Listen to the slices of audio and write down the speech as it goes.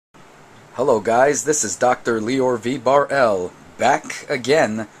Hello guys, this is Dr. Lior V. Bar-El, back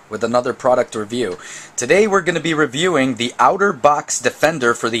again with another product review. Today we're going to be reviewing the Otterbox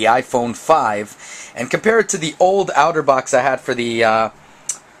Defender for the iPhone 5 and compare it to the old Otterbox I had for the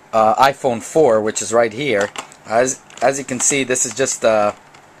iPhone 4, which is right here. As you can see, this is just a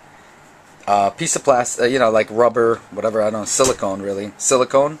piece of plastic, like rubber, whatever, I don't know, silicone really,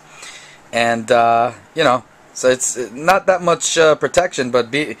 silicone. And, so it's not that much protection,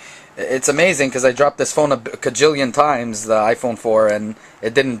 but it's amazing because I dropped this phone a cajillion times, the iPhone 4, and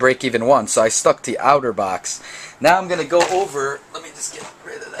it didn't break even once. So I stuck to Otterbox. Now I'm going to go over, let me just get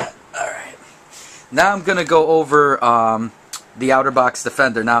rid of that. Alright. Now I'm going to go over the Otterbox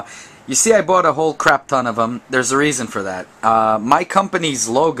Defender. Now, you see I bought a whole crap ton of them. There's a reason for that. My company's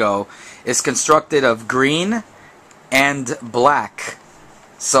logo is constructed of green and black.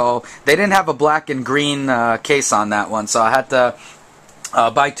 So they didn't have a black and green case on that one, so I had to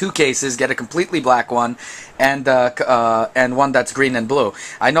buy two cases, get a completely black one, and one that's green and blue.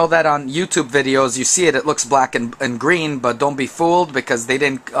 I know that on YouTube videos you see it looks black and green, but don't be fooled because they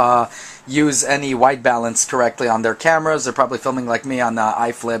didn't use any white balance correctly on their cameras. They're probably filming like me on the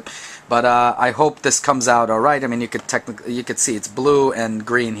iFlip, but I hope this comes out alright. I mean, you could see it's blue and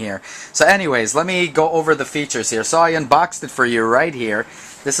green here. So anyways, let me go over the features here. So I unboxed it for you right here.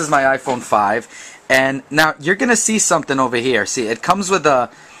 This is my iPhone 5. And now you're going to see something over here. See, it comes with a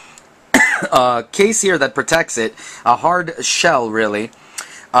case here that protects it, a hard shell really.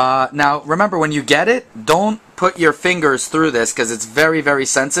 Now remember, when you get it, don't put your fingers through this because it's very, very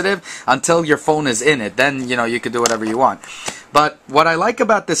sensitive until your phone is in it. Then, you can do whatever you want. But what I like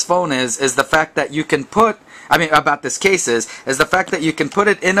about this phone is the fact that you can put, about this case is the fact that you can put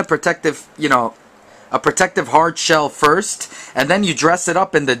it in a protective, a protective hard shell first, and then you dress it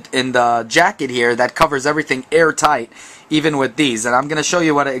up in the jacket here that covers everything airtight, even with these. And I'm gonna show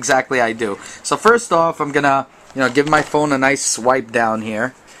you what exactly I do. So first off, I'm gonna give my phone a nice wipe down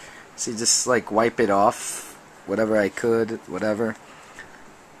here. See, just like wipe it off, whatever I could, whatever.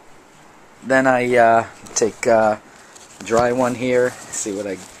 Then I take a dry one here. Let's see what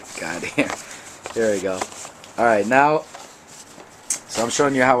I got here. There we go. All right, now. So I'm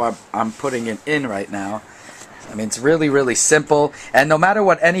showing you how I'm putting it in right now. I mean, it's really, really simple. And no matter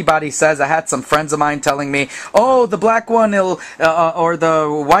what anybody says, I had some friends of mine telling me, oh, the black one, or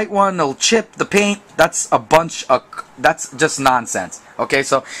the white one will chip the paint. That's that's just nonsense. Okay,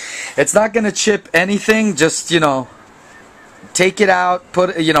 so it's not going to chip anything. Just, take it out, put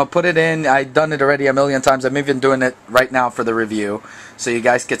it in. I've done it already a million times. I'm even doing it right now for the review, so you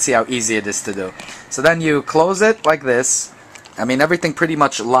guys can see how easy it is to do. So then you close it like this. I mean, everything pretty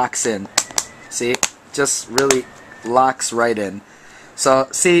much locks in. See? Just really locks right in. So,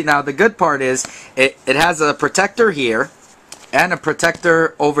 see, now the good part is it has a protector here and a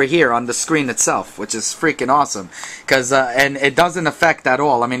protector over here on the screen itself, which is freaking awesome. And it doesn't affect at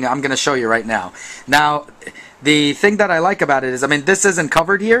all. I mean, I'm going to show you right now. Now, the thing that I like about it is, this isn't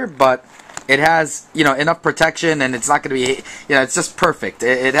covered here, but it has, enough protection, and it's not going to be, it's just perfect.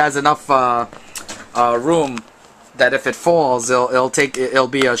 It has enough room that if it falls, it'll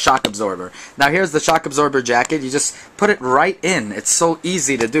be a shock absorber. Now here's the shock absorber jacket. You just put it right in. It's so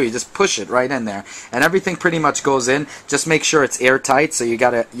easy to do. You just push it right in there, and everything pretty much goes in. Just make sure it's airtight. So you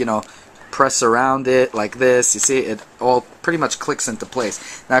gotta, press around it like this. You see, it all pretty much clicks into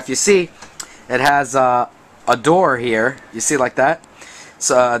place. Now if you see, it has a door here. You see, like that.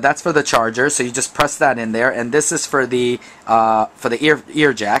 So that's for the charger. So you just press that in there, and this is for the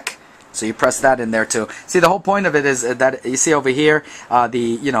ear jack. So you press that in there too. See, the whole point of it is that you see over here,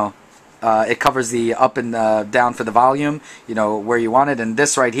 it covers the up and down for the volume, where you want it, and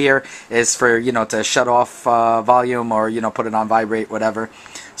this right here is for to shut off volume or put it on vibrate, whatever.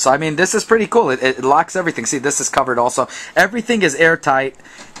 So this is pretty cool. It locks everything. See, this is covered also. Everything is airtight,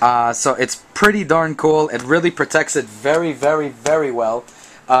 so it's pretty darn cool. It really protects it very, very, very well.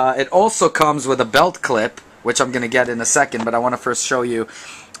 It also comes with a belt clip, which I'm gonna get in a second, but I want to first show you.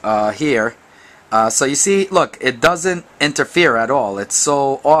 Here. So you see, look, it doesn't interfere at all. It's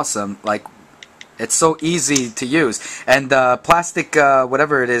so awesome. Like, it's so easy to use. And the plastic,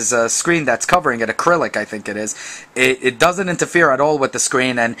 whatever it is, screen that's covering it, acrylic I think it is, it doesn't interfere at all with the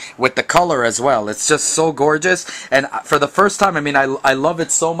screen and with the color as well. It's just so gorgeous. And for the first time, I love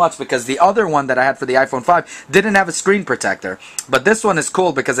it so much because the other one that I had for the iPhone 5 didn't have a screen protector. But this one is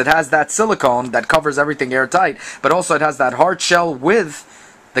cool because it has that silicone that covers everything airtight, but also it has that hard shell with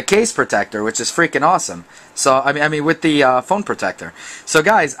the case protector, which is freaking awesome. So I mean with the phone protector. So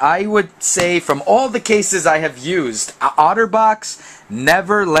guys, I would say from all the cases I have used, Otterbox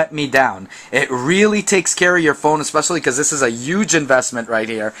never let me down. It really takes care of your phone, especially because this is a huge investment right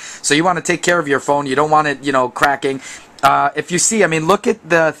here. So you want to take care of your phone. You don't want it, you know, cracking. If you see, I mean, look at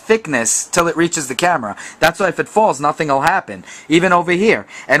the thickness till it reaches the camera. That's why if it falls, nothing will happen. Even over here.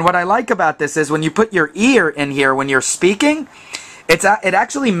 And what I like about this is when you put your ear in here when you're speaking, it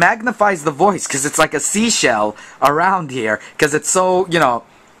actually magnifies the voice because it's like a seashell around here because it's so, you know,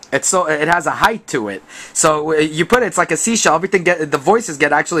 it has a height to it. So you put it, it's like a seashell. Everything the voices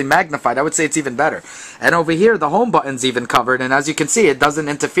get actually magnified. I would say it's even better. And over here, the home button's even covered. And as you can see, it doesn't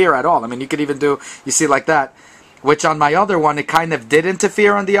interfere at all. I mean, you could even do, you see like that. Which on my other one, it kind of did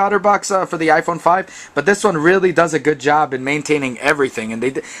interfere on the Otterbox for the iPhone 5. But this one really does a good job in maintaining everything.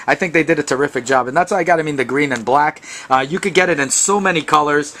 And I think they did a terrific job. And that's why I got, I mean, the green and black. You could get it in so many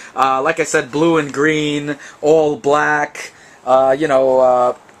colors. Like I said, blue and green, all black, you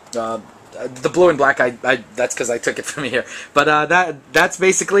know, the blue and black, that's because I took it from here. But that's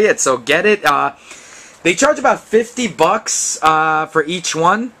basically it. So get it. They charge about $50 for each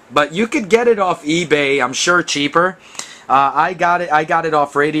one, but you could get it off eBay, I'm sure cheaper. I got it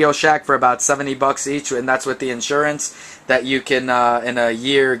off Radio Shack for about $70 each, and that's with the insurance that you can in a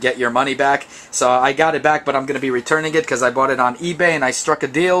year get your money back. So I got it back, but I'm going to be returning it because I bought it on eBay and I struck a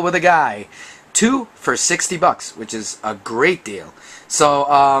deal with a guy. 2 for $60, which is a great deal.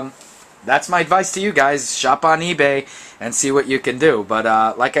 So that's my advice to you guys. Shop on eBay and see what you can do. But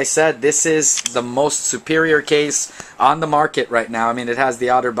like I said, this is the most superior case on the market right now. I mean, it has the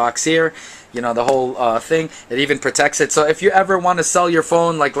Otterbox here, you know, the whole thing. It even protects it. So if you ever want to sell your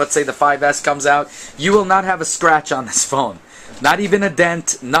phone, like let's say the 5S comes out, you will not have a scratch on this phone. Not even a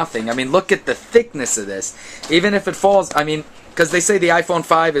dent, nothing. I mean, look at the thickness of this. Even if it falls, I mean, because they say the iPhone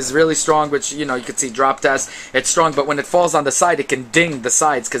 5 is really strong, which, you know, you can see drop test, it's strong, but when it falls on the side, it can ding the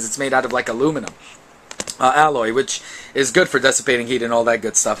sides because it's made out of like aluminum alloy, which is good for dissipating heat and all that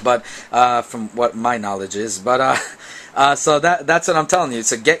good stuff, but from what my knowledge is. But so that's what I'm telling you.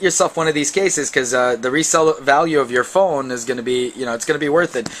 So get yourself one of these cases because the resale value of your phone is going to be, you know, it's going to be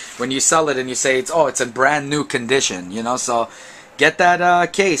worth it when you sell it and you say it's in brand new condition, you know. So get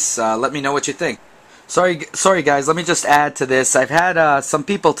that case. Let me know what you think. Sorry guys, let me just add to this. I've had some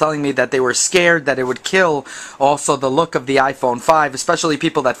people telling me that they were scared that it would kill also the look of the iPhone 5, especially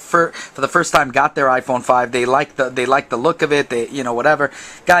people that for the first time got their iPhone 5. They like the look of it, they, you know, whatever.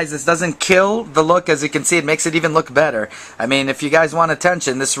 Guys, this doesn't kill the look. As you can see, it makes it even look better. I mean, if you guys want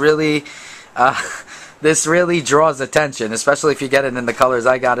attention, this really draws attention, especially if you get it in the colors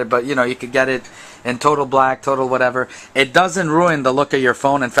I got it. But you know, you could get it in total black, total whatever. It doesn't ruin the look of your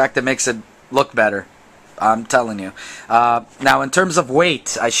phone. In fact, it makes it look better. I'm telling you. Now, in terms of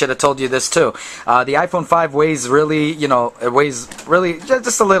weight, I should have told you this too. The iPhone 5 weighs really, you know, it weighs really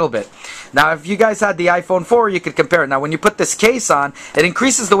just a little bit. Now, if you guys had the iPhone 4, you could compare it. Now, when you put this case on, it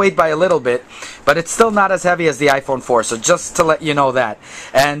increases the weight by a little bit, but it's still not as heavy as the iPhone 4. So just to let you know that.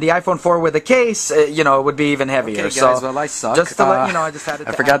 And the iPhone 4 with a case, you know, it would be even heavier. Okay, guys, well, I suck. Just to let you know, I just had it.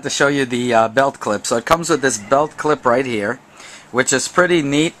 I forgot to show you the belt clip. So it comes with this belt clip right here, which is pretty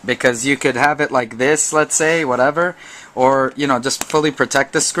neat because you could have it like this, let's say, whatever, or, you know, just fully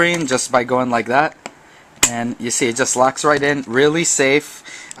protect the screen just by going like that. And you see, it just locks right in, really safe.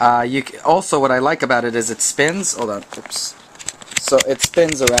 Also, what I like about it is it spins. Hold on, oops. So it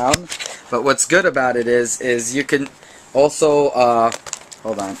spins around, but what's good about it is you can also,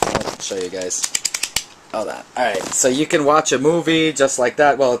 hold on, I'll show you guys. Hold on. Alright, so you can watch a movie just like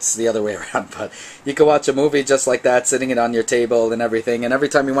that. Well, it's the other way around, but you can watch a movie just like that, sitting it on your table and everything. And every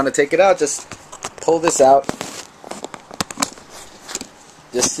time you want to take it out, just pull this out.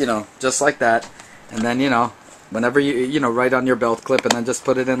 Just, you know, just like that. And then, you know, whenever you know, right on your belt clip, and then just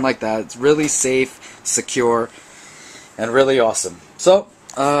put it in like that. It's really safe, secure, and really awesome. So,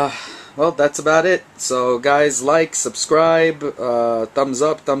 well, that's about it. So, guys, like, subscribe, thumbs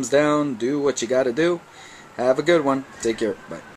up, thumbs down, do what you gotta do. Have a good one. Take care. Bye.